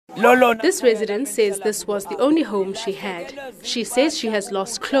This resident says this was the only home she had. She says she has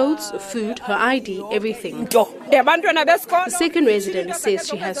lost clothes, food, her ID, everything. The second resident says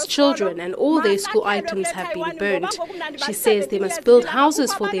she has children and all their school items have been burnt. She says they must build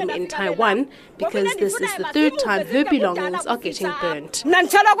houses for them in Taiwan because this is the third time her belongings are getting burnt.